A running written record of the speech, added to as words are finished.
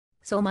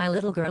So my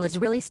little girl is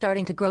really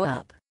starting to grow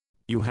up.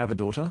 You have a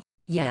daughter?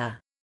 Yeah.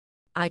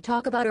 I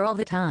talk about her all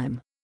the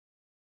time.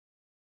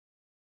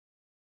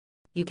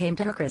 You came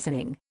to her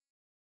christening.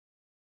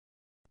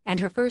 And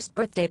her first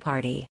birthday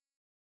party.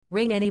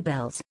 Ring any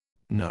bells?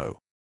 No.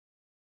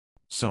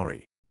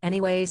 Sorry.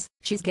 Anyways,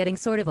 she's getting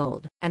sort of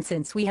old, and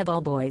since we have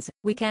all boys,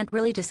 we can't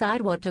really decide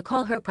what to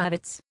call her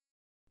privates.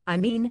 I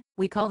mean,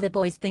 we call the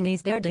boys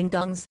thingies their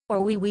ding-dongs,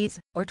 or wee-wees,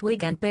 or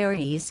twig and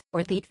berries,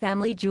 or theat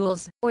family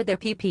jewels, or their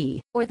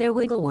pee-pee, or their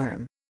wiggle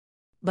worm.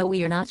 But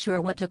we are not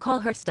sure what to call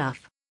her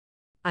stuff.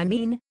 I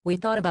mean, we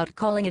thought about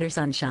calling it her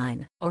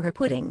sunshine, or her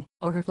pudding,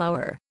 or her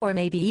flower, or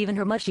maybe even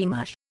her mushy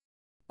mush.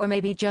 Or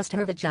maybe just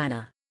her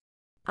vagina.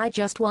 I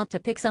just want to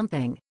pick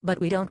something,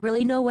 but we don't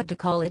really know what to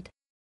call it.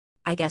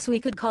 I guess we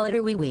could call it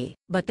her wee-wee,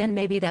 but then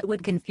maybe that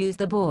would confuse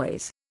the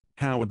boys.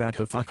 How about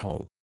her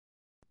fuckhole?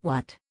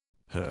 What?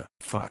 Her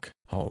fuck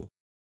hole.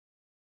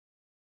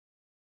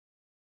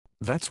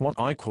 That's what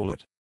I call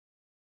it.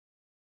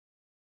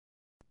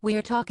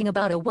 We're talking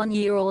about a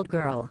 1-year-old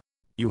girl.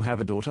 You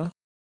have a daughter?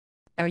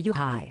 Are you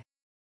high?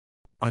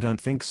 I don't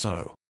think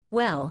so.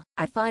 Well,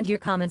 I find your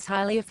comments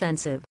highly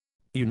offensive.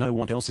 You know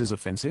what else is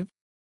offensive?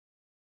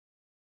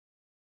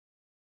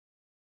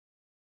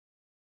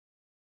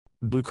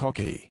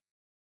 Bukkake.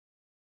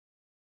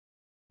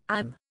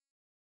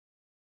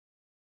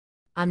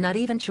 I'm not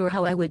even sure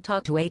how I would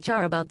talk to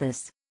HR about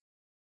this.